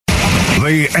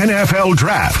The NFL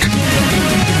Draft.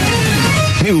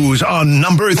 News on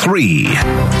number 3.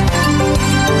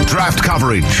 Draft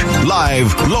coverage.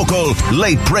 Live, local,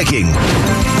 late breaking. All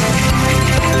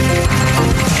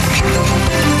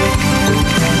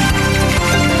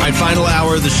right, final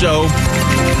hour of the show.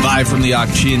 Live from the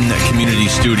Ak-Chin Community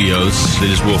Studios. It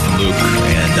is Wolf and Luke.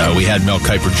 And we had Mel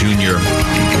Kiper Jr.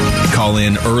 call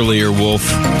in earlier, Wolf.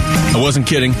 I wasn't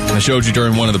kidding. I showed you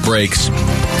during one of the breaks.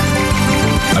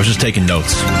 I was just taking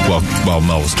notes while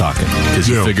Mel was talking, because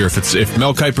you figure if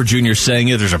Mel Kiper Jr. is saying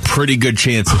it, there's a pretty good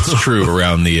chance it's true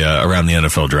around the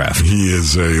NFL draft. He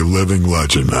is a living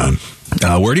legend, man.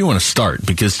 Where do you want to start?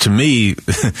 Because to me,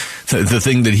 the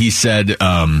thing that he said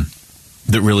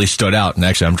that really stood out, and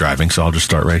actually I'm driving, so I'll just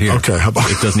start right here. Okay,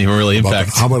 it doesn't even really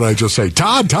impact. How about I just say,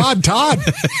 Todd?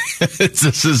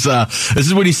 This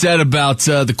is what he said about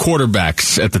the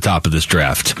quarterbacks at the top of this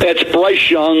draft. It's Bryce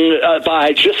Young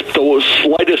by just the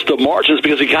slightest of margins,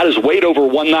 because he got his weight over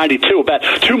 192. About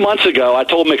 2 months ago, I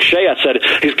told McShay, I said,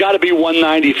 he's got to be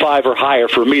 195 or higher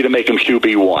for me to make him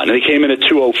QB1. And he came in at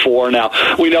 204. Now,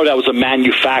 we know that was a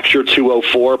manufactured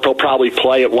 204. He'll probably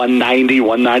play at 190,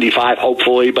 195,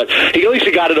 hopefully. But at least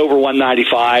he got it over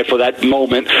 195 for that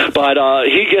moment. But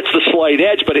he gets the slight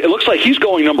edge. But it looks like he's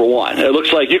going number 1. It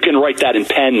looks like you can write that in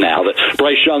pen now, that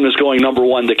Bryce Young is going number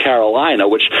 1 to Carolina,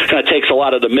 which kind of takes a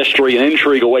lot of the mystery and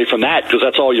intrigue away from that, because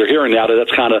that's all you're hearing now, that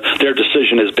that's kind of their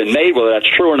decision has been made. Whether that's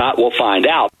true or not, we'll find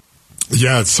out.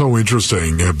 Yeah, it's so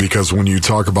interesting because when you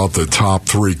talk about the top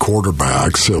 3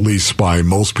 quarterbacks, at least by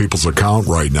most people's account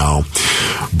right now,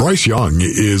 Bryce Young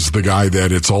is the guy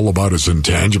that it's all about his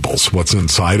intangibles, what's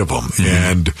inside of him. Mm-hmm.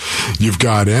 And you've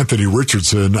got Anthony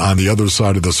Richardson on the other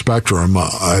side of the spectrum,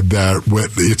 that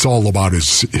it's all about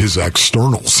his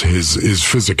externals, his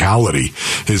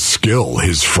physicality, his skill,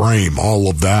 his frame, all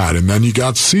of that. And then you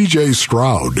got C.J.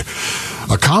 Stroud.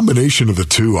 A combination of the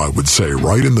two, I would say,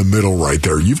 right in the middle right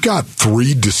there. You've got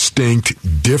 3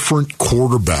 distinct, different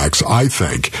quarterbacks, I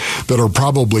think, that are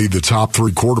probably the top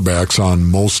 3 quarterbacks on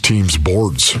most teams'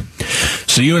 boards.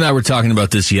 So you and I were talking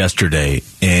about this yesterday,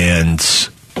 and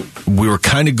we were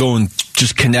kind of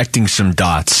just connecting some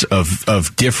dots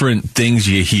of different things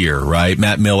you hear, right?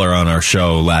 Matt Miller on our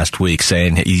show last week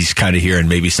saying he's kind of hearing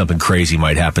maybe something crazy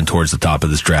might happen towards the top of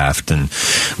this draft. And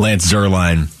Lance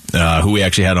Zierlein, who we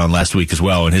actually had on last week as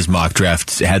well, in his mock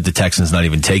draft, had the Texans not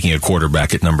even taking a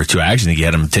quarterback at number 2. I actually think he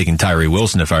had him taking Tyree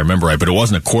Wilson, if I remember right, but it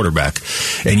wasn't a quarterback.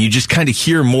 And you just kind of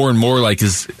hear more and more like,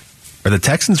 are the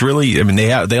Texans really, I mean,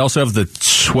 they also have the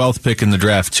 12th pick in the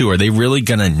draft too. Are they really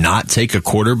going to not take a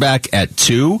quarterback at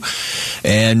 2?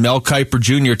 And Mel Kiper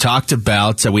Jr. talked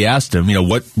about, we asked him,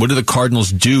 what do the Cardinals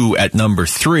do at number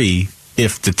 3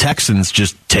 if the Texans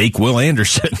just take Will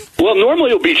Anderson? Well,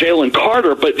 normally it'll be Jalen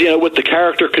Carter, but, with the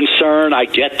character concern, I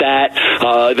get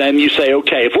that. Then you say,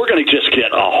 okay, if we're going to just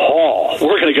get a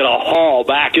haul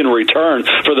back in return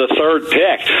for the 3rd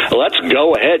pick, let's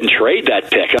go ahead and trade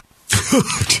that pick.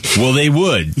 Well, they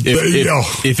would.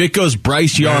 If it goes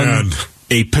Bryce Young,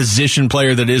 a position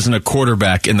player that isn't a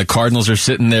quarterback, and the Cardinals are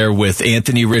sitting there with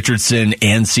Anthony Richardson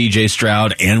and C.J.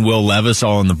 Stroud and Will Levis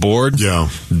all on the board,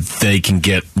 they can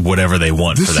get whatever they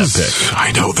want for that pick.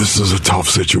 I know this is a tough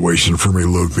situation for me,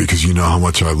 Luke, because you know how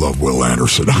much I love Will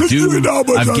Anderson. I've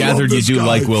gathered you do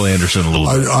like Will Anderson a little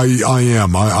bit. I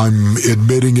am. I'm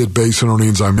admitting it,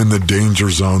 Basinonians. I'm in the danger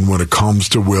zone when it comes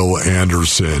to Will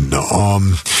Anderson.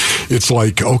 It's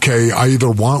like, okay, I either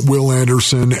want Will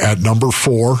Anderson at number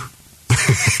 4,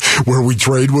 where we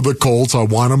trade with the Colts. I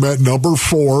want him at number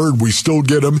 4, and we still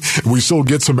get him. We still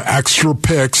get some extra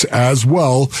picks as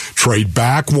well. Trade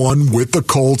back 1 with the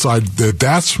Colts.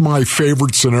 That's my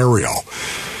favorite scenario.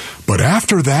 But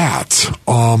after that,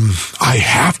 I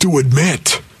have to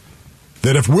admit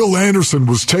that if Will Anderson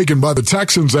was taken by the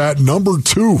Texans at number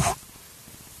 2,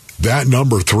 that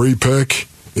number 3 pick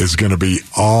is going to be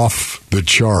off the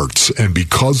charts. And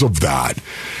because of that,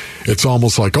 it's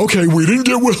almost like, okay, we didn't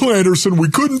get Will Anderson. We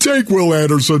couldn't take Will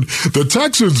Anderson. The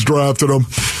Texans drafted him.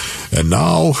 And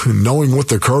now, knowing what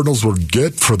the Cardinals would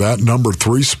get for that number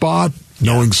 3 spot,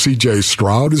 knowing C.J.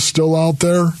 Stroud is still out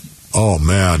there, oh,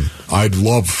 man, I'd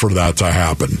love for that to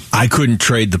happen. I couldn't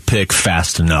trade the pick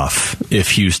fast enough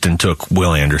if Houston took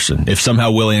Will Anderson. If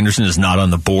somehow Will Anderson is not on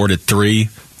the board at 3,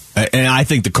 and I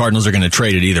think the Cardinals are going to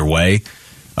trade it either way,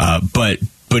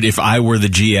 but if I were the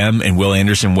GM and Will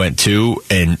Anderson went 2,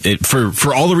 and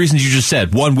for all the reasons you just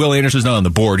said, 1, Will Anderson's not on the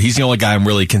board. He's the only guy I'm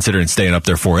really considering staying up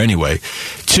there for anyway.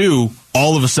 2,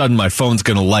 all of a sudden my phone's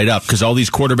going to light up because all these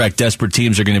quarterback desperate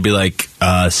teams are going to be like,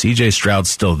 C.J. Stroud's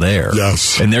still there.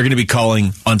 Yes. And they're going to be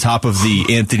calling on top of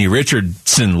the Anthony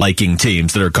Richardson liking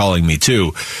teams that are calling me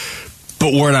too.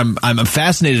 But what I'm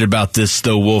fascinated about this,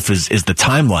 though, Wolf, is the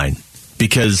timeline.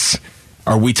 Because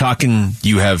are we talking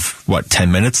you have,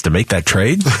 10 minutes to make that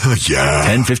trade? Yeah.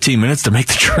 10, 15 minutes to make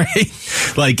the trade?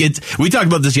 We talked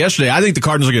about this yesterday. I think the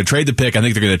Cardinals are going to trade the pick. I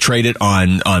think they're going to trade it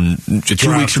on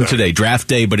 2 weeks from today, draft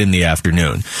day, but in the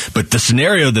afternoon. But the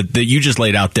scenario that you just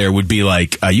laid out there would be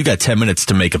like, you got 10 minutes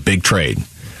to make a big trade.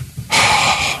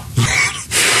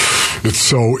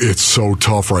 It's so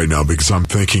tough right now because I'm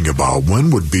thinking about when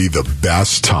would be the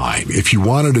best time if you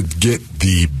wanted to get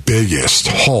the biggest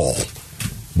haul.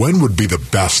 When would be the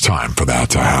best time for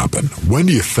that to happen? When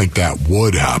do you think that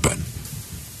would happen?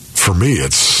 For me,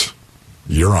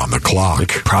 you're on the clock. It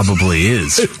probably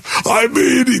is. I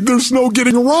mean, there's no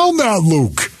getting around that,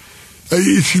 Luke.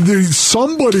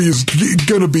 Somebody is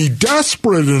going to be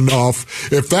desperate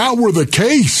enough if that were the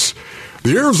case.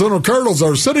 The Arizona Cardinals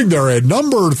are sitting there at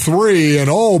number 3, and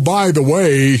oh, by the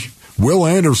way, Will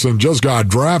Anderson just got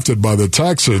drafted by the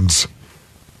Texans.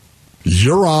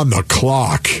 You're on the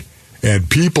clock, and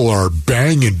people are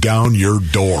banging down your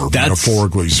door,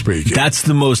 metaphorically speaking. That's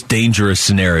the most dangerous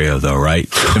scenario, though, right?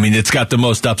 I mean, it's got the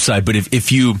most upside, but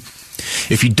if you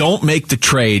don't make the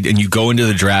trade and you go into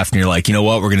the draft and you're like, you know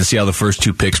what, we're going to see how the first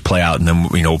 2 picks play out, and then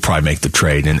we'll probably make the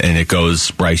trade, and it goes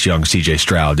Bryce Young, C.J.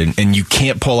 Stroud, and you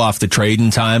can't pull off the trade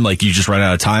in time, like you just run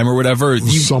out of time or whatever.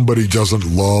 Somebody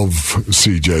doesn't love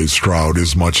C.J. Stroud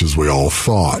as much as we all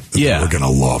thought they were going to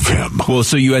love him. Well,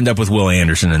 so you end up with Will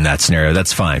Anderson in that scenario.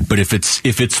 That's fine. But if it's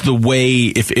the way,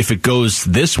 if it goes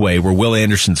this way where Will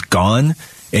Anderson's gone,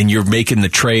 and you're making the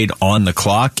trade on the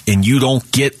clock, and you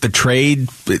don't get the trade,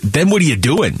 then what are you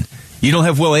doing? You don't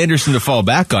have Will Anderson to fall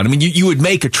back on. I mean, you would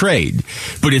make a trade,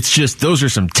 but it's just those are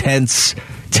some tense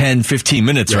 10, 15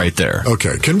 minutes right there.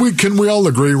 Okay. Can we all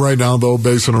agree right now, though,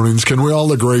 based on earnings, can we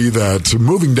all agree that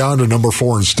moving down to number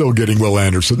 4 and still getting Will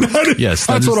Anderson? Yes.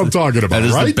 That's what I'm talking about,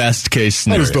 right? That is the best case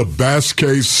scenario. That is the best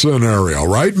case scenario,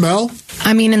 right, Mel?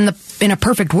 I mean, in a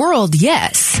perfect world,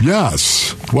 yes.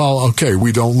 Yes. Well, okay,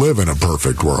 we don't live in a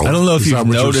perfect world. I don't know if you've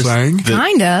noticed.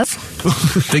 Kind of.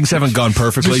 Things haven't gone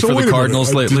perfectly for the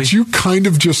Cardinals lately. Did you kind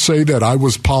of just say that I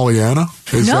was Pollyanna?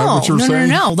 Is that what you're saying?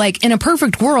 No. Like, in a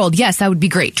perfect world, yes, that would be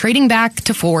great. Trading back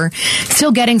to 4,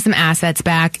 still getting some assets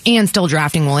back, and still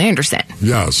drafting Will Anderson.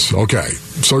 Yes, okay.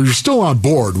 So you're still on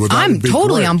board with that. I'm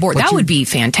totally great. on board. That would be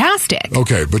fantastic.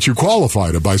 Okay, but you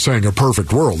qualified it by saying a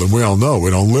perfect world, and we all know we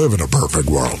don't live in a perfect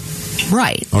world.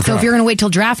 Right. Okay. So if you're going to wait till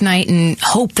draft night and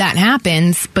hope that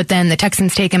happens, but then the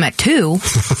Texans take him at 2,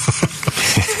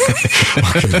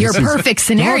 your perfect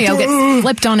scenario gets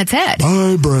flipped on its head.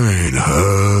 My brain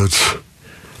hurts.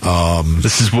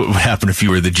 This is what would happen if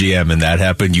you were the GM and that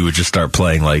happened. You would just start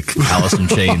playing like Alice in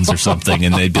Chains or something,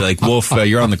 and they'd be like, Wolf,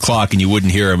 you're on the clock, and you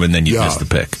wouldn't hear him, and then you'd miss the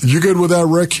pick. You good with that,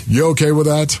 Rick? You okay with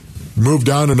that? Move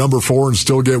down to number 4 and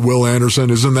still get Will Anderson?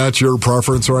 Isn't that your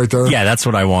preference right there? Yeah, that's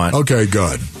what I want. Okay,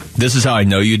 good. This is how I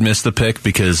know you'd miss the pick,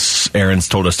 because Aaron's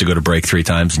told us to go to break 3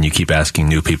 times, and you keep asking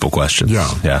new people questions.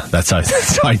 Yeah. That's how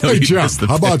I know you'd Jem, miss the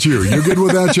how pick. about you? You good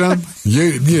with that, Jem?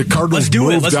 Cardinals Let's do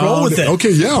it. Let's roll with it.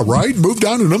 Okay, yeah, right. Move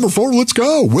down to number 4. Let's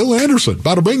go. Will Anderson.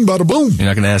 Bada bing, bada boom. You're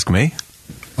not going to ask me?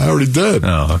 I already did.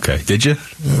 Oh, okay. Did you?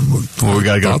 Well, we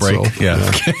got to go to break. So. Yeah.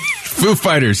 Okay. Foo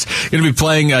Fighters going to be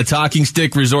playing Talking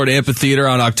Stick Resort Amphitheater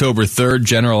on October 3rd.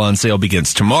 General on sale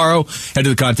begins tomorrow. Head to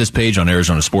the contest page on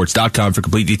ArizonaSports.com for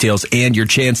complete details and your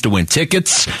chance to win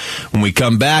tickets. When we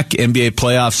come back, NBA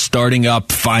playoffs starting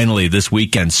up finally this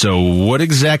weekend. So what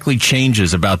exactly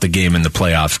changes about the game in the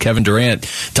playoffs? Kevin Durant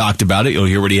talked about it. You'll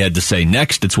hear what he had to say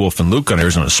next. It's Wolf and Luke on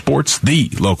Arizona Sports, the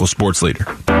local sports leader.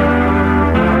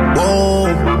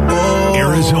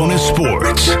 Arizona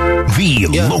Sports, the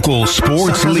local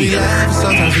sports leader.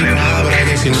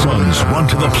 Suns run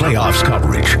to the playoffs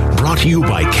coverage. Brought to you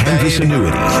by Canvas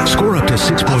Annuity. Score up to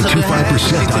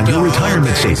 6.25% on your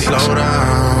retirement savings. Slow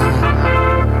down,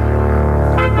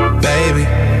 baby.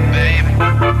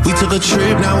 We took a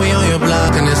trip, now we on your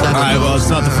block, and it's like. All right, well, it's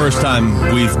not the first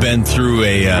time we've been through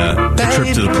a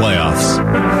trip to the playoffs.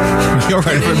 You're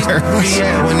right over there.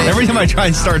 Every time I try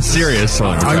and start serious,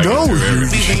 I know.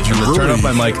 Turn up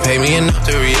my mic. Pay me enough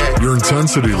to react. Your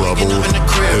intensity level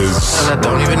is I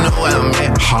don't even know where I'm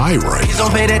at. high right now.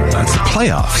 Don't pay that. That's the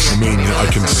playoffs. I mean, I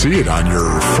can see it on your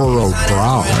furrowed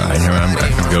brow. All right, here I'm going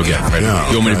to go again. Right?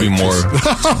 Yeah, you want me to be more...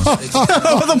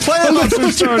 the playoffs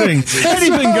are starting.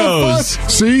 Anything goes.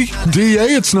 See,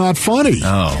 DA, it's not funny.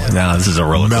 Oh, no, this is a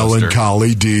roller coaster.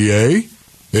 Melancholy DA.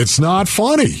 It's not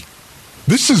funny.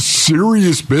 This is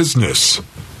serious business.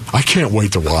 I can't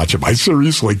wait to watch him. I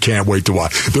seriously can't wait to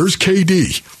watch. There's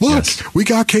KD. Look, we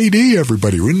got KD,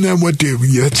 everybody. Isn't that what?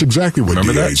 That's exactly what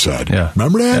Remember DA that? said. Yeah.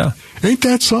 Remember that? Yeah. Ain't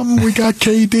that something? We got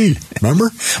KD.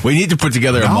 Remember? We need to put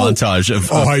together a montage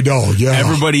of I know, yeah.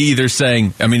 Everybody either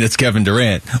saying, I mean, it's Kevin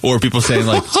Durant, or people saying,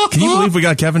 like, can you believe we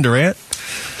got Kevin Durant?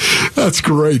 That's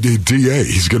great. DA,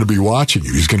 he's going to be watching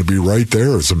you. He's going to be right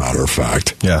there, as a matter of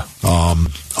fact. Yeah.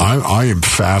 I am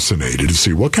fascinated to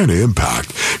see what kind of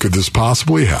impact could this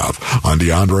possibly have on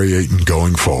DeAndre Ayton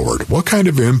going forward. What kind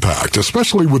of impact,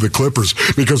 especially with the Clippers,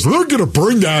 because they're going to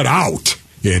bring that out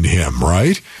in him,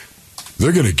 right?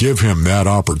 They're going to give him that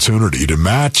opportunity to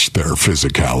match their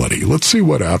physicality. Let's see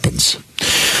what happens.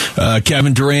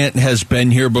 Kevin Durant has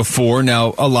been here before.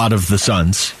 Now, a lot of the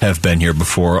Suns have been here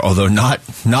before, although not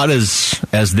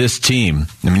as this team.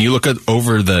 I mean, you look at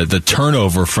over the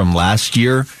turnover from last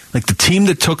year, like the team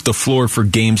that took the floor for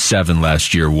Game 7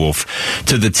 last year, Wolf,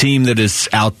 to the team that is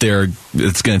out there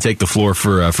that's going to take the floor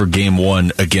for Game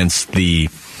 1 against the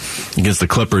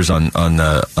Clippers on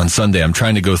Sunday. I'm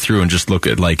trying to go through and just look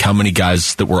at like how many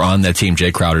guys that were on that team.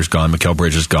 Jay Crowder's gone. Mikal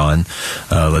Bridges gone.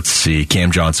 Let's see.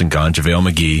 Cam Johnson gone. JaVale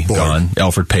McGee gone.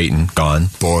 Alfred Payton gone.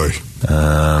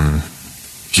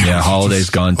 Holiday's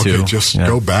gone too. Okay,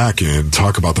 go back and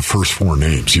talk about the first four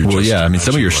names.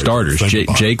 Some of your starters: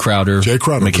 Jay Crowder,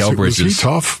 Mikal Bridges. Was he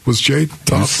tough? Was Jay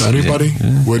tough? Anybody?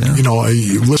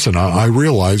 Listen. I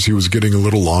realize he was getting a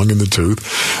little long in the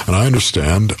tooth, and I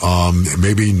understand.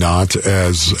 Maybe not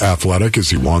as athletic as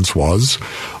he once was.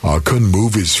 Couldn't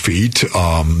move his feet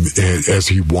as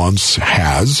he once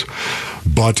has.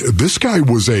 But this guy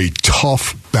was a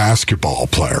tough basketball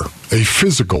player, a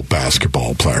physical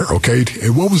basketball player, okay?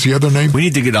 And what was the other name? We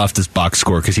need to get off this box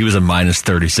score because he was a minus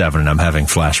 37, and I'm having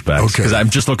flashbacks. Because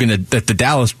I'm just looking at the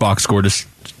Dallas box score to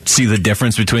see the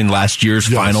difference between last year's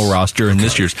final roster and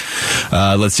this year's.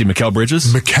 Let's see, Mikal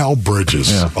Bridges? Mikal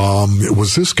Bridges. Yeah.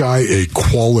 Was this guy a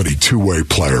quality two-way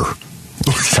player?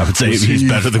 I would say he's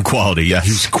better than quality, yes.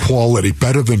 He's quality,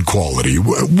 better than quality.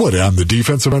 What, on the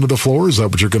defensive end of the floor? Is that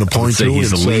what you're going to point to?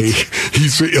 He's elite.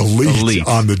 He's elite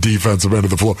on the defensive end of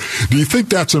the floor. Do you think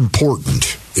that's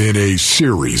important in a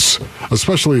series,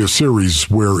 especially a series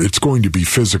where it's going to be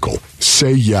physical?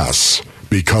 Say yes,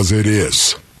 because it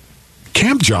is.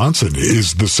 Cam Johnson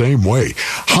is the same way.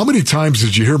 How many times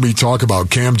did you hear me talk about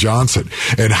Cam Johnson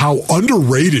and how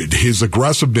underrated his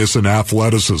aggressiveness and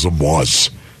athleticism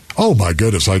was? Oh, my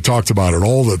goodness, I talked about it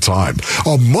all the time.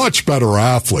 A much better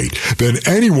athlete than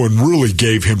anyone really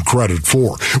gave him credit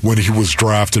for when he was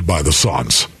drafted by the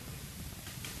Suns.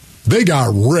 They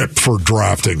got ripped for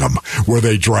drafting him where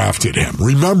they drafted him.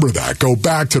 Remember that. Go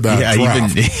back to that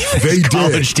draft. Even they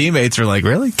college teammates are like,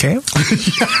 really, Cam?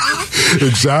 Yeah,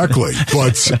 exactly.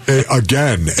 But,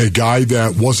 again, a guy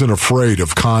that wasn't afraid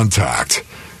of contact.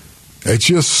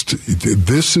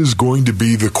 This is going to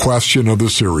be the question of the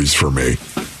series for me.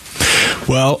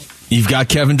 Well, you've got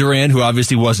Kevin Durant, who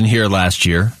obviously wasn't here last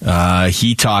year.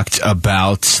 He talked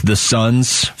about the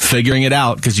Suns figuring it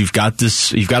out because you've got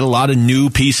a lot of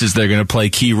new pieces that are going to play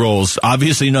key roles.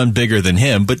 Obviously, none bigger than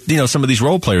him, but some of these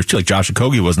role players too, like Josh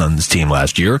Okogie wasn't on this team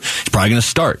last year. He's probably going to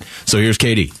start. So here's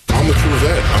KD. I'm a true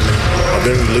vet. I've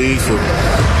been in the league for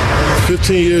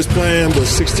 15 years playing, but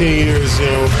 16 years,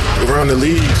 around the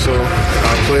league. So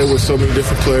I played with so many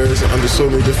different players, under so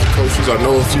many different coaches. I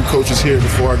know a few coaches here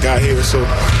before I got here, so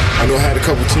I know I had a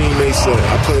couple teammates that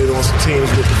I played on some teams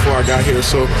with before I got here.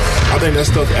 So I think that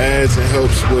stuff adds and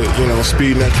helps with,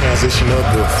 speeding that transition up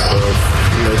of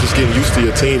just getting used to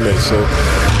your teammates. So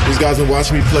these guys have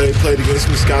watched me played against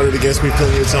me, scouted against me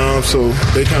plenty of times, so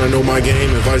they kind of know my game,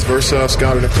 and vice versa. I've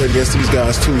scouted and played against these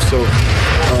guys too. So,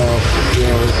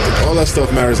 all that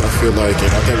stuff matters, I feel like.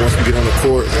 And I think once we get on the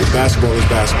court, basketball is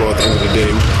basketball at the end of the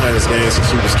day. We're playing this game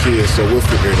since we was kids, so we'll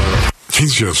figure it out.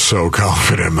 He's just so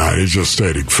confident, man. He's just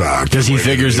stating fact. Because he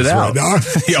figures it out. Right.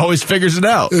 He always figures it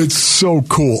out. It's so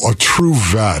cool. A true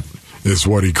vet is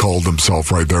what he called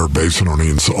himself right there, based on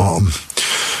his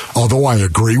although I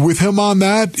agree with him on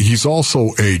that, he's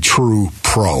also a true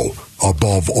pro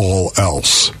above all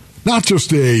else. Not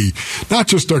just a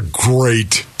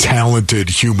great, talented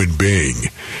human being.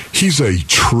 He's a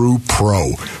true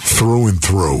pro through and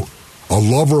through. A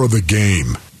lover of the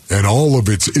game and all of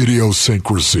its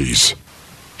idiosyncrasies.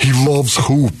 He loves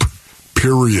hoop,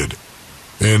 period.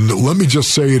 And let me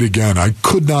just say it again. I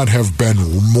could not have been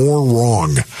more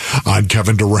wrong on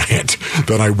Kevin Durant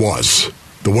than I was.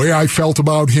 The way I felt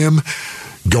about him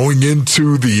going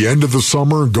into the end of the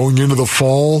summer, going into the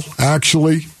fall,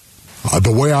 actually,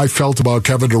 the way I felt about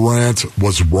Kevin Durant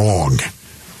was wrong.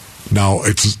 Now,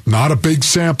 it's not a big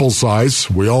sample size.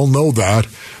 We all know that.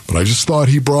 But I just thought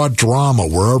he brought drama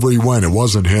wherever he went. It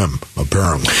wasn't him,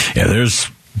 apparently. Yeah, there's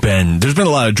there's been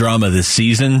a lot of drama this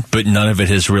season, but none of it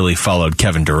has really followed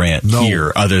Kevin Durant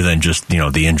here, other than just,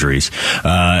 the injuries.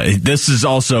 This is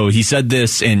also, he said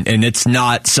this, and it's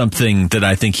not something that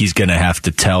I think he's going to have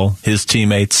to tell his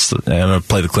teammates. I'm going to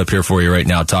play the clip here for you right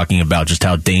now, talking about just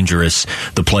how dangerous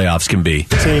the playoffs can be.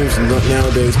 Teams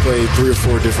nowadays play 3 or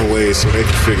 4 different ways, so they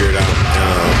can figure it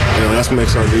out. That's what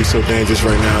makes our league so dangerous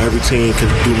right now. Every team can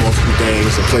do multiple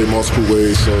things and play multiple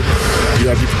ways, so you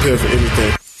got to be prepared for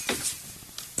anything.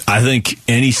 I think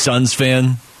any Suns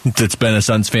fan that's been a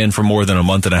Suns fan for more than a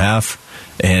month and a half,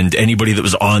 and anybody that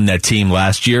was on that team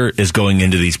last year, is going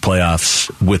into these playoffs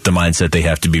with the mindset they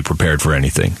have to be prepared for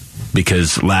anything.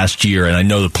 Because last year, and I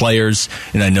know the players,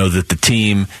 and I know that the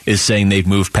team is saying they've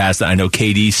moved past it. I know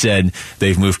KD said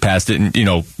they've moved past it, and,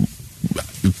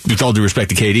 with all due respect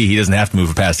to KD, he doesn't have to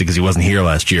move past it because he wasn't here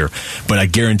last year. But I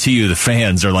guarantee you the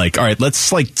fans are like, all right, let's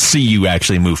see you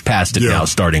actually move past it now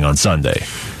starting on Sunday.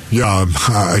 Yeah,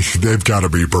 they've got to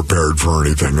be prepared for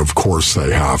anything. Of course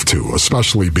they have to,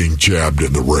 especially being jabbed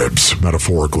in the ribs,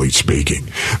 metaphorically speaking.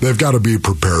 They've got to be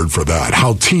prepared for that.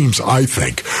 How teams, I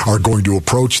think, are going to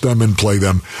approach them and play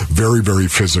them very, very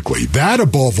physically. That,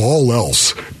 above all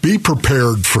else, be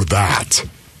prepared for that,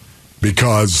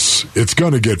 because it's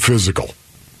going to get physical.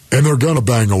 And they're going to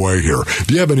bang away here.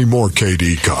 Do you have any more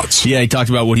KD cuts? Yeah, he talked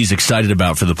about what he's excited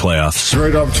about for the playoffs.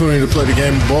 Great opportunity to play the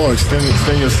game of ball, extend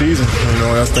your season.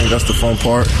 I think that's the fun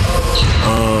part.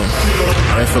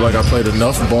 I didn't feel like I played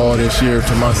enough ball this year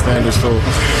to my standards, so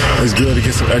it's good to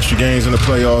get some extra games in the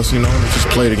playoffs, just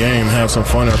play the game, have some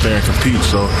fun out there and compete.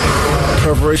 So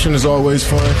preparation is always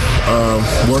fun.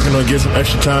 Working on getting some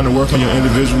extra time to work on your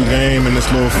individual game and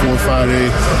this little 4 or 5 day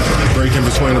break in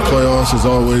between the playoffs is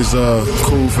always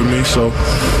cool for me, so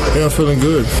I'm feeling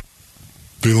good.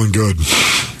 Feeling good.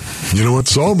 You know what?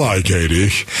 So am I,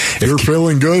 KD. You're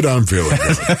feeling good, I'm feeling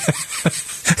good.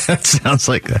 That sounds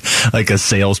like a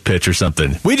sales pitch or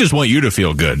something. We just want you to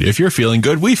feel good. If you're feeling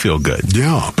good, we feel good.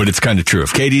 Yeah. But it's kind of true.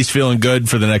 If KD's feeling good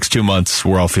for the next 2 months,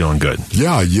 we're all feeling good.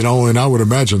 Yeah, and I would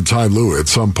imagine Ty Lue at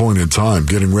some point in time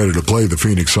getting ready to play the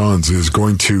Phoenix Suns is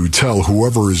going to tell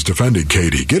whoever is defending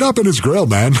KD, get up in his grill,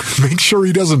 man. Make sure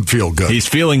he doesn't feel good. He's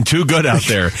feeling too good out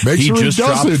there. Make sure he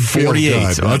doesn't feel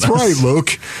good. That's right,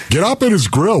 Luke. Get up in his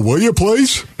grill, will you,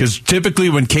 please? Because typically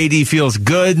when KD feels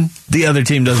good, the other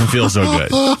team doesn't feel so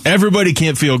good. Everybody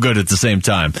can't feel good at the same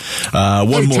time.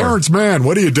 One more. Terrence Mann,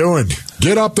 what are you doing?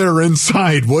 Get up there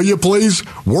inside, will you please?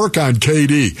 Work on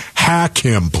KD. Hack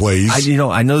him, please.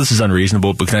 I know this is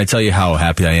unreasonable, but can I tell you how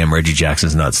happy I am Reggie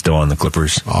Jackson's not still on the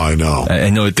Clippers? I know. I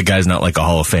know the guy's not like a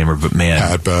Hall of Famer, but man.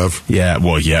 Pat Bev. Yeah,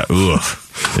 well, yeah. Ugh.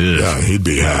 Yeah, he'd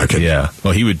be hacking. Yeah.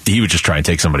 Well, he would just try and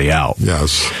take somebody out.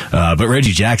 Yes. But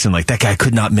Reggie Jackson, that guy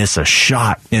could not miss a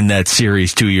shot in that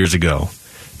series 2 years ago.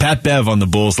 Pat Bev on the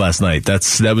Bulls last night.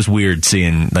 That was weird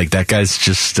seeing that guy's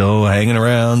just still hanging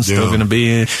around, still going to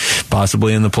be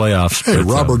possibly in the playoffs. Hey,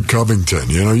 Robert Covington,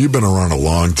 you've been around a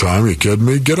long time. You kidding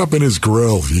me? Get up in his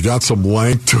grill. You got some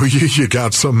length to you. You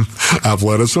got some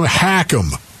athleticism. Hack him.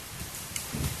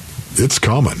 It's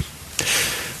coming.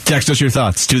 Text us your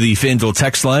thoughts to the Fanville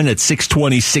text line at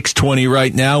 620-620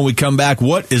 right now. When we come back,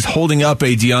 what is holding up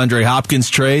a DeAndre Hopkins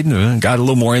trade? Got a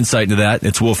little more insight into that.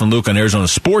 It's Wolf and Luke on Arizona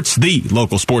Sports, the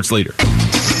local sports leader.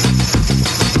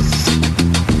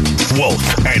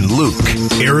 Wolf and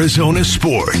Luke, Arizona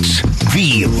Sports,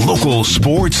 the local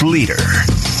sports leader.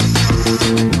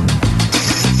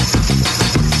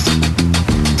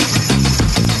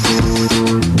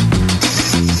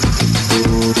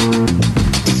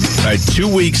 All right,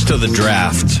 2 weeks to the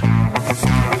draft.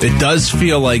 It does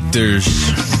feel like there's,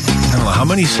 I don't know, how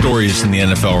many stories in the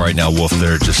NFL right now, Wolf, that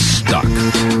are just stuck?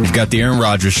 You've got the Aaron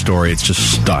Rodgers story. It's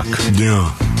just stuck.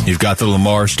 Yeah. You've got the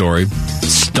Lamar story.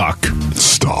 Stuck.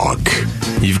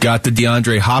 You've got the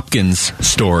DeAndre Hopkins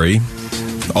story.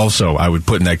 Also, I would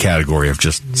put in that category of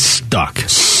just stuck.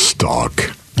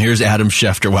 Here's Adam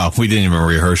Schefter. Wow, we didn't even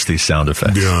rehearse these sound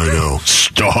effects. Yeah, I know.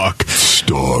 Stuck.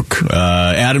 Stuck.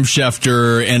 Adam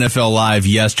Schefter, NFL Live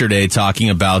yesterday, talking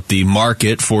about the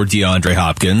market for DeAndre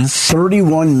Hopkins.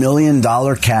 $31 million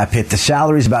cap hit. The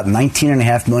salary is about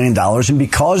 $19.5 million. And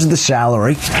because of the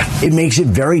salary, it makes it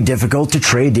very difficult to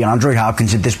trade DeAndre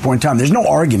Hopkins at this point in time. There's no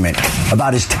argument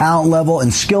about his talent level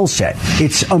and skill set.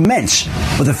 It's immense.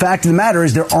 But the fact of the matter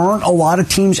is there aren't a lot of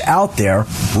teams out there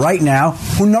right now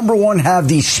who, number one, have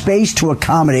the space to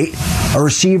accommodate a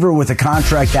receiver with a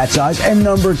contract that size, and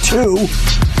number two,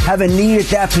 have a need at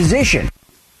that position.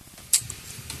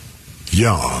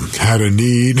 Yeah, had a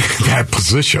need that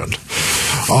position.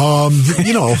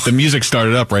 The music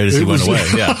started up right as he went away.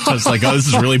 Yeah. So it's like, this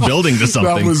is really building to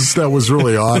something. That was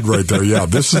really odd right there. Yeah,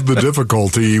 this is the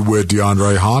difficulty with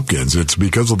DeAndre Hopkins. It's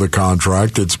because of the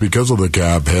contract. It's because of the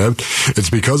cap hit. It's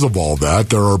because of all that.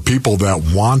 There are people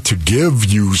that want to give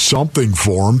you something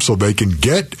for him so they can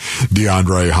get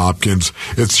DeAndre Hopkins.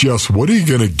 It's just, what are you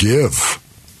going to give?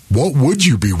 What would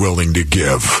you be willing to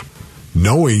give?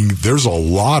 Knowing there's a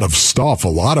lot of stuff, a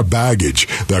lot of baggage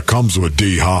that comes with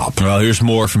D-Hop. Well, here's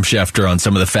more from Schefter on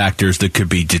some of the factors that could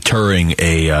be deterring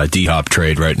a D-Hop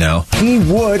trade right now. He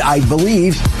would, I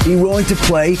believe, be willing to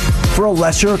play for a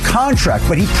lesser contract,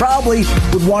 but he probably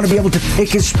would want to be able to pick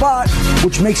his spot,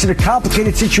 which makes it a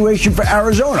complicated situation for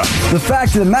Arizona. The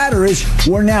fact of the matter is,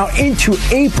 we're now into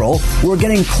April. We're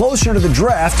getting closer to the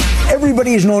draft.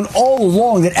 Everybody has known all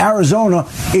along that Arizona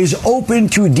is open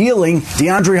to dealing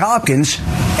DeAndre Hopkins,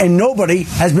 and nobody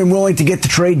has been willing to get the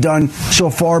trade done so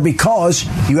far because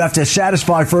you have to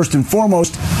satisfy, first and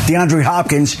foremost, DeAndre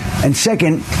Hopkins, and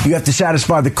second, you have to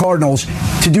satisfy the Cardinals.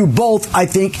 To do both, I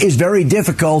think, is very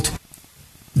difficult.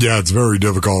 Yeah, it's very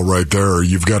difficult right there.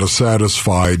 You've got to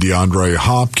satisfy DeAndre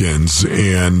Hopkins,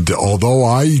 and although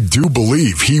I do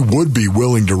believe he would be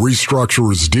willing to restructure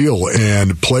his deal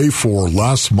and play for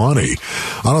less money,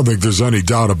 I don't think there's any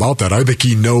doubt about that. I think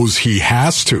he knows he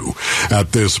has to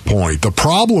at this point. The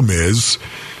problem is,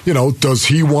 does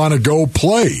he want to go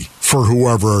play for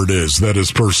whoever it is that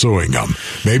is pursuing him?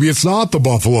 Maybe it's not the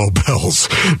Buffalo Bills.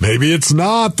 Maybe it's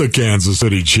not the Kansas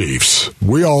City Chiefs.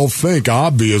 We all think,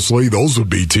 obviously, those would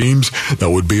be teams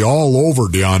that would be all over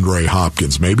DeAndre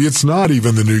Hopkins. Maybe it's not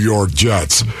even the New York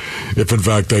Jets, if in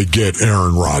fact they get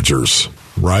Aaron Rodgers.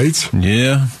 Right?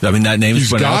 Yeah. I mean, that name's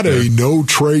He's got a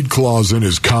no-trade clause in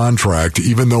his contract,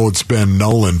 even though it's been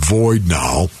null and void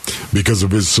now because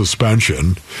of his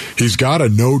suspension. He's got a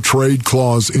no-trade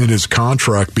clause in his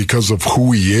contract because of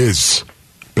who he is,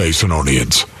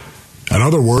 Basinonians. In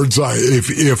other words,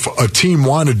 if a team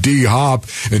wanted D-Hop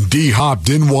and D-Hop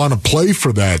didn't want to play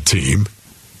for that team,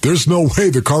 there's no way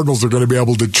the Cardinals are going to be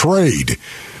able to trade,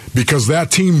 because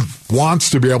that team wants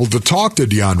to be able to talk to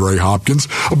DeAndre Hopkins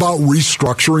about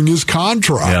restructuring his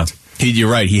contract. Yeah. You're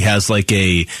right. He has like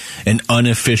an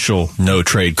unofficial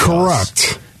no-trade clause.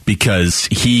 Correct. Because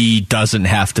he doesn't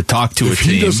have to talk to a team. If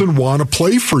he doesn't want to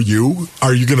play for you,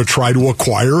 are you going to try to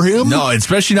acquire him? No,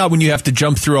 especially not when you have to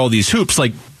jump through all these hoops.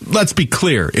 Like, let's be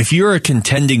clear. If you're a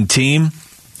contending team,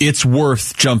 it's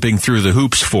worth jumping through the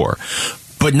hoops for.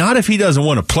 But not if he doesn't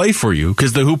want to play for you,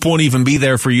 because the hoop won't even be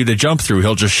there for you to jump through.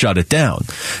 He'll just shut it down.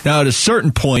 Now, at a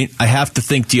certain point, I have to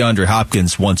think DeAndre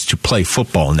Hopkins wants to play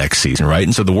football next season, right?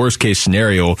 And so the worst-case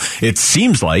scenario, it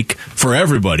seems like, for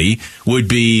everybody, would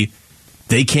be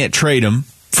they can't trade him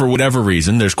for whatever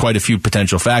reason. There's quite a few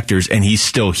potential factors, and he's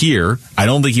still here. I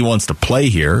don't think he wants to play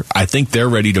here. I think they're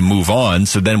ready to move on.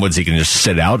 So then what's he going to just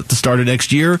sit out at the start of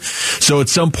next year? So at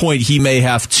some point, he may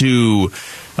have to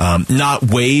not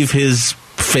waive his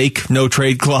fake no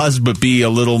trade clause, but be a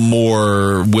little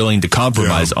more willing to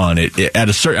compromise on it. At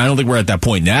a certain, I don't think we're at that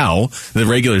point now. The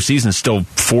regular season is still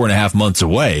 4.5 months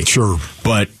away. Sure,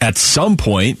 but at some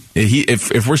point,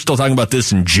 if we're still talking about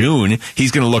this in June,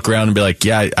 he's going to look around and be like,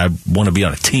 "Yeah, I want to be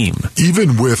on a team."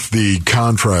 Even with the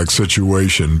contract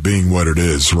situation being what it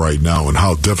is right now, and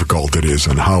how difficult it is,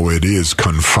 and how it is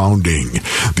confounding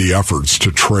the efforts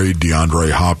to trade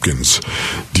DeAndre Hopkins,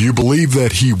 do you believe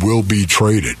that he will be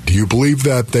traded? Do you believe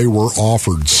that they were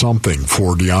offered something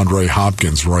for DeAndre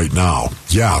Hopkins right now?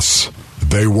 Yes,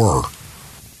 they were.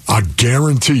 I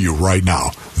guarantee you right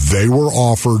now, they were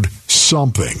offered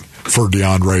something for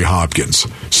DeAndre Hopkins.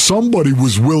 Somebody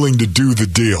was willing to do the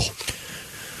deal.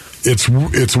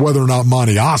 It's whether or not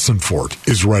Monty Ossenfort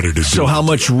is ready to do it. So how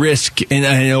much risk, and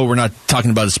I know we're not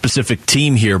talking about a specific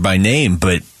team here by name,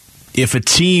 but if a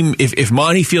team, if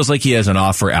Monty feels like he has an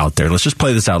offer out there, let's just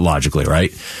play this out logically,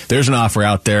 right? There's an offer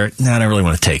out there. I don't really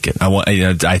want to take it. I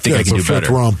think I can do better. It's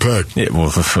a 5th round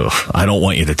pick. I don't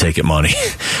want you to take it, Monty.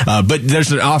 But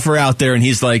there's an offer out there, and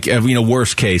he's like,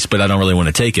 worst case, but I don't really want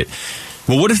to take it.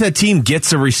 Well, what if that team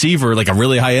gets a receiver, like a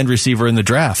really high end receiver in the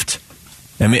draft?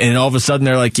 I mean, and all of a sudden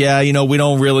they're like, we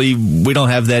don't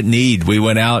have that need. We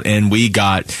went out and we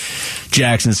got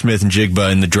Jackson Smith and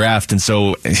Jigba in the draft, and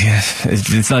so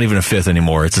it's not even a 5th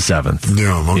anymore. It's a 7th.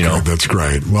 Yeah, okay, that's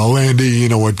great. Well, Andy, you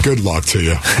know what? Good luck to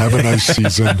you. Have a nice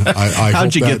season.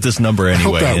 How'd you get this number anyway, I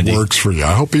hope that Andy? Works for you.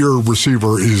 I hope your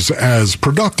receiver is as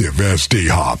productive as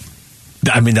D-Hop.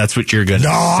 I mean, that's what you're going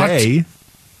to say.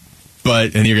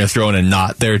 and you're going to throw in a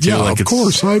not there, too? Yeah, of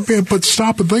course. But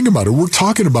stop and think about it. We're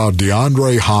talking about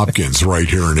DeAndre Hopkins right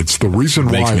here, and it's the reason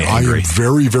why I am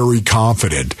very, very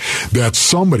confident that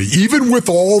somebody, even with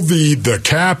all the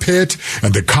cap hit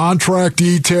and the contract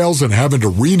details and having to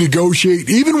renegotiate,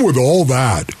 even with all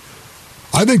that,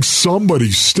 I think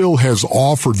somebody still has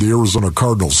offered the Arizona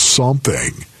Cardinals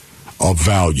something of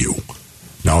value.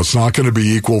 Now, it's not going to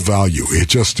be equal value. It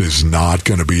just is not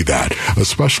going to be that,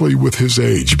 especially with his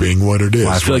age being what it is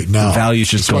I feel right like now. The value's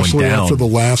just especially going down. After the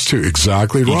last two.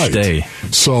 Exactly right. Each day.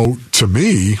 So, to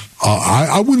me,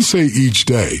 I wouldn't say each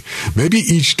day. Maybe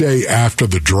each day after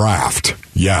the draft.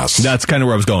 Yes. That's kind of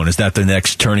where I was going. Is that the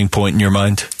next turning point in your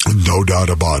mind? No doubt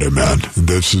about it, man.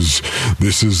 This is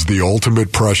the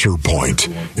ultimate pressure point.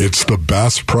 It's the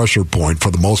best pressure point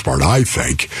for the most part, I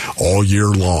think, all year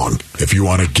long, if you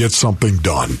want to get something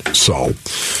done. So,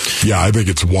 yeah, I think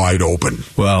it's wide open.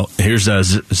 Well, here's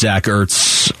Zach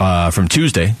Ertz from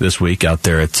Tuesday this week out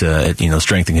there at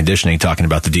Strength and Conditioning talking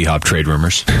about the D-Hop trade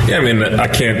rumors. Yeah, I mean, I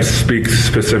can't speak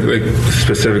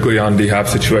specifically on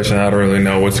D-Hop's situation. I don't really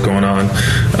know what's going on.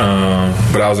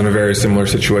 But I was in a very similar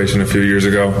situation a few years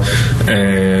ago.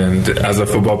 And as a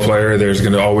football player, there's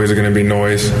always going to be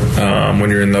noise when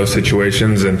you're in those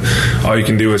situations. And all you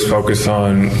can do is focus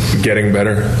on getting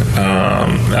better.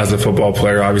 As a football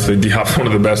player, obviously, D-Hop's one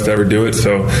of the best to ever do it.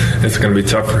 So it's going to be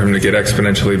tough for him to get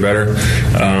exponentially better.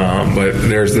 But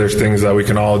there's things that we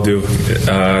can all do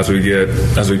as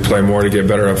we play more to get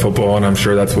better at football. And I'm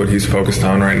sure that's what he's focused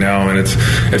on right now. And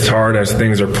it's hard as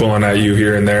things are pulling at you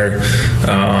here and there.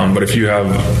 But if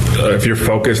you're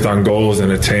focused on goals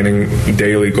and attaining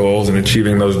daily goals and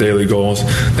achieving those daily goals,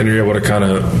 then you're able to kind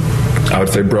of, I would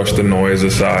say, brush the noise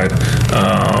aside.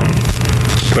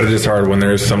 But it is hard when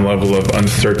there's some level of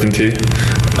uncertainty.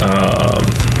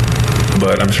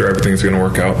 But I'm sure everything's going to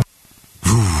work out.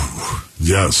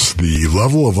 Yes, the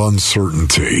level of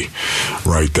uncertainty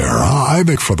right there. I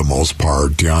think for the most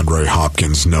part, DeAndre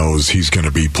Hopkins knows he's going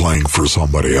to be playing for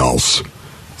somebody else.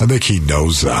 I think he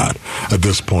knows that at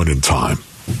this point in time.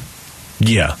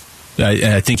 Yeah.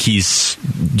 I think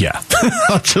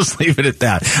I'll just leave it at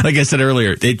that. Like I said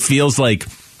earlier, it feels like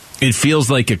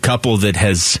a couple that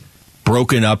has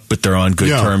broken up, but they're on good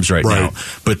terms right now,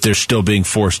 but they're still being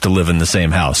forced to live in the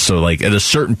same house. So, like, at a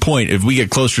certain point, if we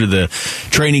get closer to the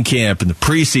training camp and the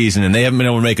preseason and they haven't been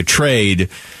able to make a trade,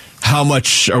 how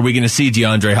much are we going to see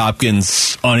DeAndre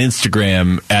Hopkins on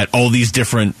Instagram at all these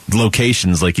different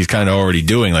locations like he's kind of already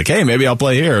doing? Like, hey, maybe I'll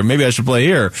play here, or maybe I should play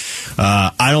here.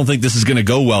 I don't think this is going to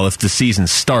go well if the season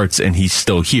starts and he's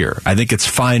still here. I think it's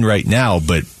fine right now,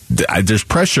 but there's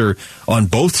pressure on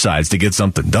both sides to get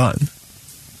something done.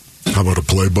 How about a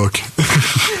playbook?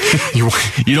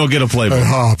 You don't get a playbook. Hey,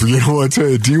 Hop, you know what?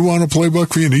 Do you want a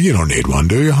playbook? You don't need one,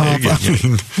 do you, Hop?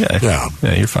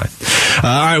 Yeah, you're fine.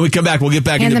 All right, we come back. We'll get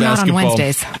back into basketball. Hand them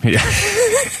out on Wednesdays.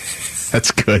 Yeah.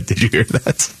 That's good. Did you hear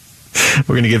that?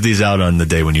 We're going to give these out on the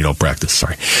day when you don't practice.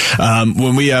 Sorry.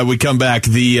 When we come back,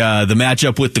 the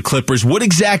matchup with the Clippers. What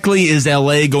exactly is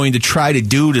LA going to try to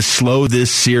do to slow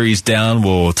this series down?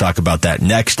 We'll talk about that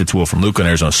next. It's Will from Luke on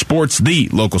Arizona Sports, the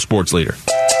local sports leader.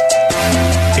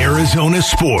 Arizona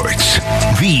Sports,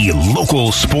 the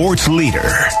local sports leader.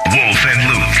 Wolf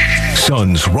and Luke.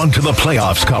 Suns run to the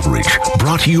playoffs coverage.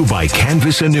 Brought to you by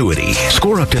Canvas Annuity.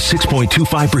 Score up to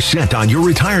 6.25% on your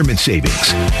retirement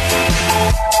savings.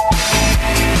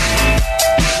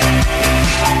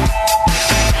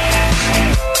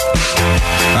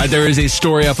 All right, there is a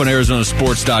story up on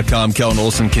ArizonaSports.com. Kellen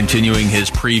Olson continuing his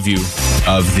preview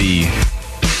of the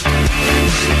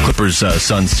Clippers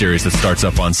Suns series that starts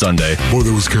up on Sunday. Boy,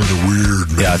 that was kind of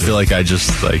weird, man. Yeah, I feel like I just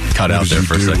cut out there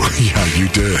for a second. Yeah, you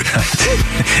did.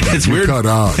 It's weird. Cut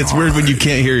out. It's weird when you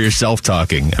can't hear yourself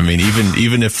talking. I mean,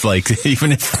 even if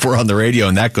we're on the radio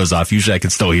and that goes off, usually I can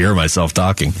still hear myself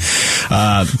talking.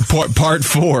 Part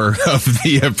 4 of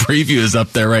the preview is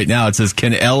up there right now. It says,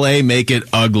 "Can LA make it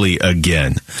ugly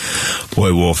again?"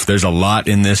 Boy, Wolf, there's a lot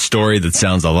in this story that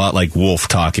sounds a lot like Wolf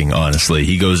talking. Honestly,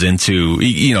 he goes into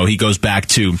he goes back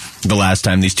to the last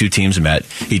time these two teams met.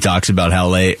 He talks about how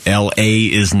LA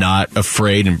is not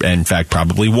afraid, and in fact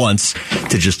probably wants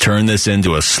to just turn this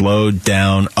into a slowed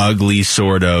down, ugly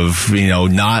sort of,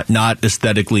 not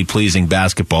aesthetically pleasing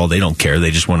basketball. They don't care.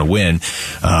 They just want to win.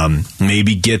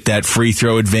 Maybe get that free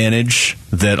throw advantage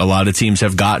that a lot of teams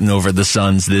have gotten over the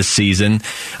Suns this season.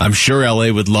 I'm sure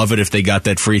LA would love it if they got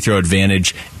that free throw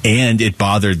advantage and it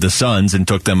bothered the Suns and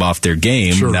took them off their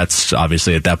game. Sure. That's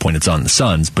obviously at that point it's on the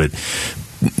Suns, but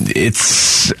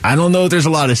I don't know if there's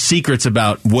a lot of secrets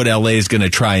about what LA is going to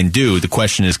try and do. The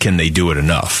question is, can they do it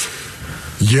enough?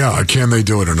 Yeah, can they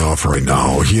do it enough right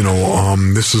now?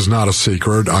 This is not a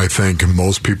secret. I think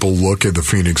most people look at the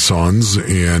Phoenix Suns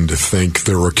and think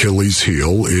their Achilles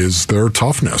heel is their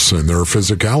toughness and their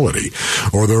physicality,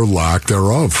 or their lack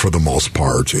thereof for the most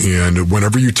part. And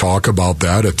whenever you talk about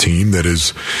that, a team that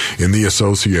is in the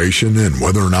association and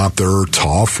whether or not they're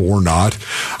tough or not,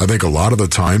 I think a lot of the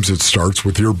times it starts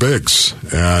with your bigs.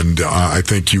 And I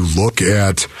think you look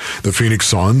at the Phoenix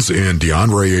Suns and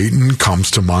DeAndre Ayton comes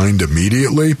to mind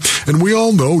immediately. And we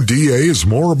all know DA is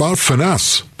more about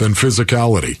finesse than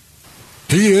physicality.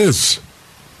 He is.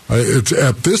 It's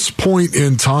at this point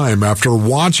in time, after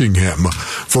watching him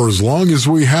for as long as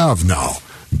we have now,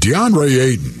 DeAndre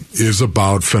Ayton is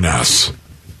about finesse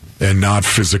and not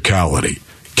physicality.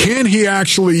 Can he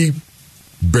actually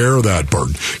bear that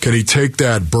burden? Can he take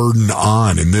that burden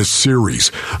on in this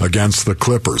series against the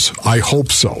Clippers? I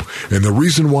hope so. And the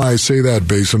reason why I say that,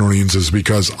 Basinonians, is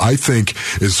because I think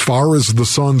as far as the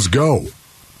Suns go,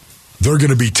 they're going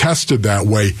to be tested that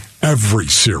way every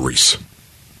series.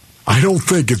 I don't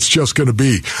think it's just going to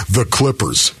be the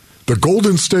Clippers. The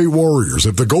Golden State Warriors.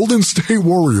 If the Golden State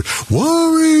Warriors,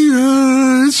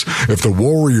 if the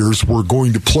Warriors were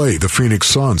going to play the Phoenix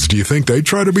Suns, do you think they'd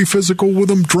try to be physical with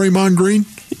them, Draymond Green?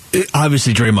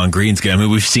 Obviously, Draymond Green's good. I mean,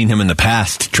 we've seen him in the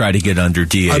past try to get under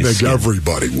DA's I think skin.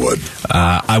 everybody would.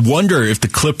 I wonder if the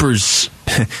Clippers...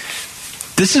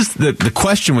 This is the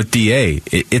question with DA.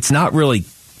 It's not really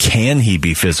can he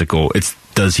be physical. It's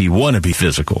does he want to be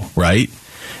physical, right?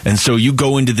 And so you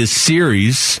go into this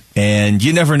series, and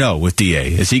you never know with DA.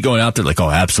 Is he going out there like,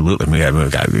 oh, absolutely,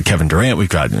 we've got Kevin Durant, we've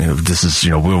got, this is,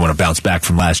 we want to bounce back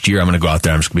from last year, I'm going to go out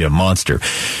there, I'm just going to be a monster.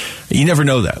 You never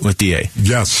know that with DA.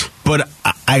 Yes. But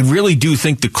I really do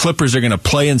think the Clippers are going to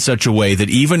play in such a way that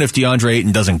even if DeAndre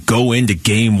Ayton doesn't go into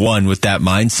game one with that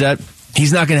mindset,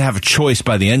 he's not going to have a choice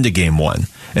by the end of game one.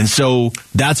 And so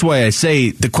that's why I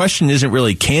say the question isn't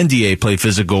really can DA play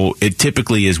physical. It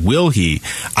typically is will he.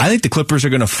 I think the Clippers are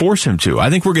going to force him to. I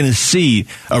think we're going to see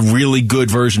a really good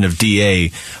version of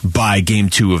DA by game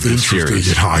two of this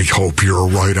series. I hope you're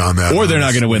right on that. Or they're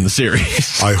not going to win the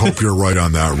series. I hope you're right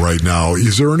on that right now.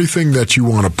 Is there anything that you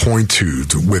want to point to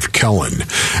with Kellen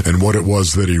and what it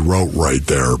was that he wrote right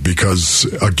there? Because,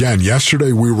 again,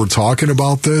 yesterday we were talking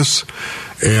about this.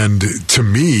 And to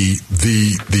me,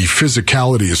 the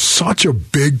physicality is such a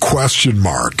big question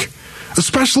mark,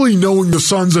 especially knowing the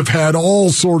Suns have had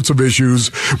all sorts of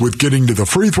issues with getting to the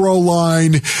free throw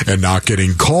line and not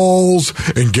getting calls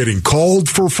and getting called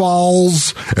for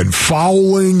fouls and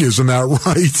fouling. Isn't that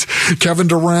right? Kevin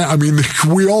Durant, I mean,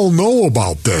 we all know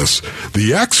about this.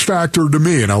 The X factor to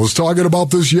me, and I was talking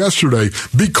about this yesterday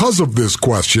because of this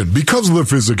question, because of the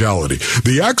physicality.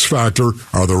 The X factor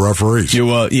are the referees.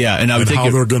 And I would and how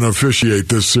they're going to officiate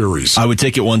this series. I would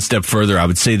take it one step further. I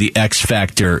would say the X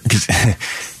factor,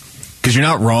 because you're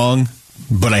not wrong,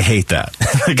 but I hate that.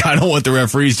 Like, I don't want the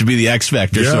referees to be the X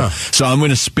factor. Yeah. So I'm going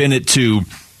to spin it to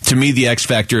me, the X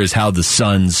factor is how the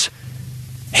Suns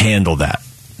handle that.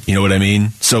 You know what I mean?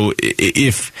 So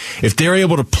if they're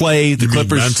able to play the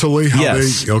Clippers mentally,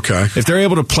 okay. If they're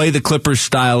able to play the Clippers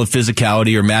style of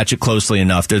physicality or match it closely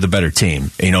enough, they're the better team.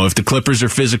 If the Clippers are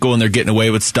physical and they're getting away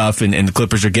with stuff, and the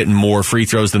Clippers are getting more free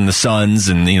throws than the Suns,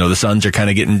 and the Suns are kind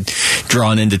of getting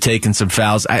drawn into taking some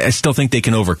fouls, I still think they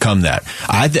can overcome that.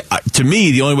 To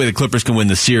me, the only way the Clippers can win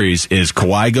the series is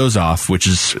Kawhi goes off, which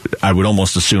is I would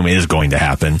almost assume is going to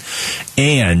happen,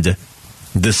 and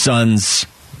the Suns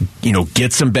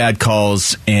get some bad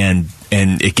calls and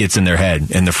it gets in their head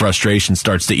and the frustration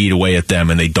starts to eat away at them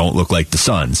and they don't look like the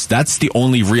Suns. That's the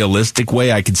only realistic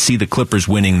way I could see the Clippers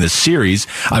winning this series.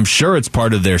 I'm sure it's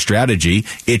part of their strategy.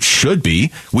 It should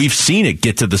be. We've seen it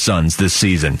get to the Suns this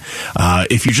season.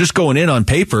 If you're just going in on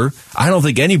paper, I don't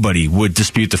think anybody would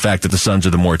dispute the fact that the Suns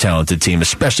are the more talented team,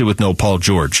 especially with no Paul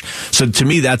George. So to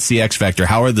me, that's the X factor.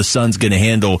 How are the Suns going to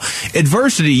handle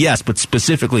adversity? Yes, but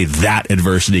specifically that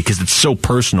adversity because it's so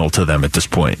personal to them at this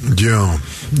point. Yeah.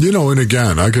 And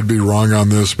again, I could be wrong on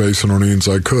this based on means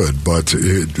I could, but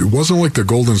it wasn't like the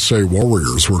Golden State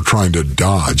Warriors were trying to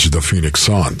dodge the Phoenix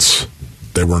Suns.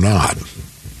 They were not.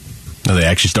 No, they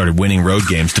actually started winning road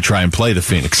games to try and play the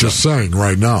Phoenix Suns. Just saying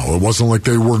right now, it wasn't like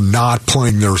they were not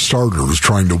playing their starters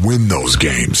trying to win those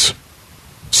games.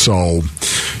 So,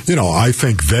 I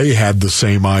think they had the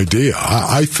same idea.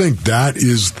 I think that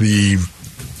is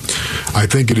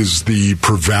it is the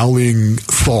prevailing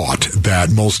thought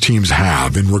that most teams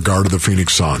have in regard to the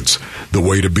Phoenix Suns, the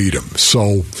way to beat them.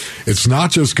 So it's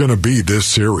not just going to be this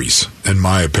series, in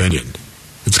my opinion.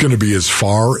 It's going to be as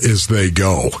far as they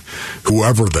go.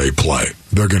 Whoever they play,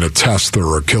 they're going to test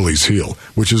their Achilles heel,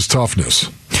 which is toughness.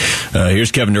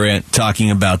 Here's Kevin Durant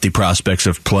talking about the prospects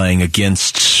of playing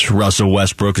against Russell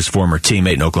Westbrook, his former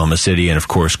teammate in Oklahoma City, and, of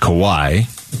course, Kawhi.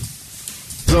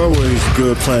 It's always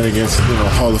good playing against,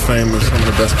 Hall of Famers, some of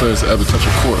the best players to ever touch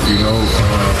a court,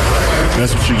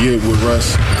 that's what you get with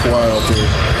Russ, Kawhi out there.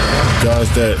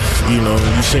 Guys that,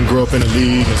 you seen grow up in the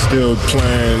league and still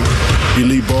playing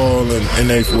elite ball and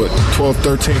they, 12th,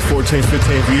 13th, 14th,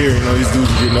 15th year, these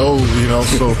dudes are getting old,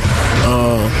 so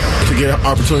to get an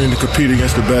opportunity to compete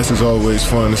against the best is always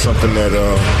fun. It's something that,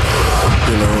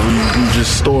 you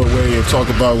just store away and talk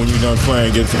about when you're done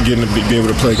playing, getting to be able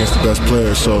to play against the best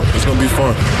players, so it's going to be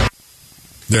fun.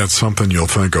 That's something you'll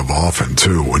think of often,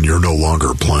 too, when you're no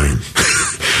longer playing.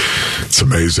 It's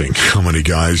amazing how many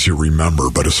guys you remember,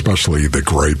 but especially the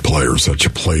great players that you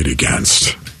played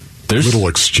against. There's little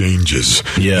exchanges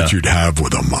that you'd have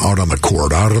with them out on the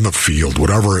court, out on the field,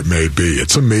 whatever it may be.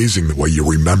 It's amazing the way you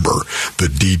remember the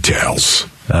details.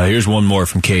 Here's one more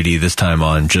from KD, this time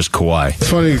on just Kawhi. It's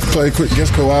funny to play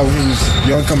against Kawhi when he was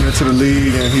young coming into the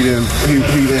league, and he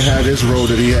didn't have this role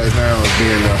that he has now as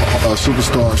being a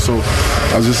superstar. So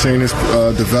I was just seeing his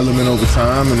development over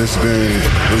time, and it's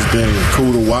been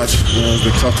cool to watch. It's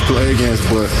been tough to play against,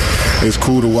 but it's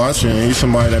cool to watch, and he's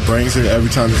somebody that brings it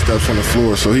every time he steps on the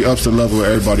floor. So he ups the level of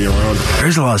everybody around him.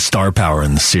 There's a lot of star power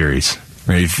in the series.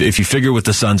 Right? If you figure what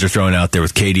the Suns are throwing out there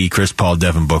with KD, Chris Paul,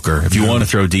 Devin Booker, if you want to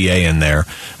throw DA in there,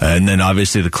 and then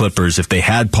obviously the Clippers, if they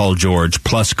had Paul George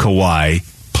plus Kawhi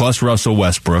plus Russell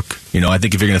Westbrook, I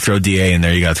think if you're going to throw DA in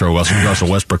there, you got to throw Russell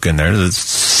Westbrook in there. That's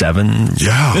 7.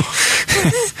 Yeah.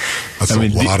 That's a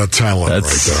lot of talent right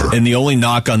there. And the only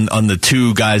knock on the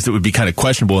two guys that would be kind of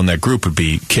questionable in that group would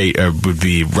be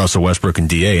Russell Westbrook and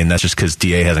DA, and that's just because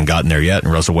DA hasn't gotten there yet,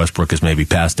 and Russell Westbrook has maybe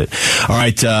passed it. All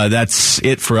right, that's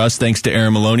it for us. Thanks to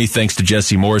Aaron Maloney. Thanks to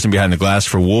Jesse Morrison behind the glass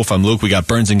for Wolf. I'm Luke. We got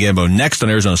Burns and Gambo next on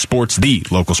Arizona Sports, the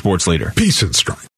local sports leader. Peace and strength.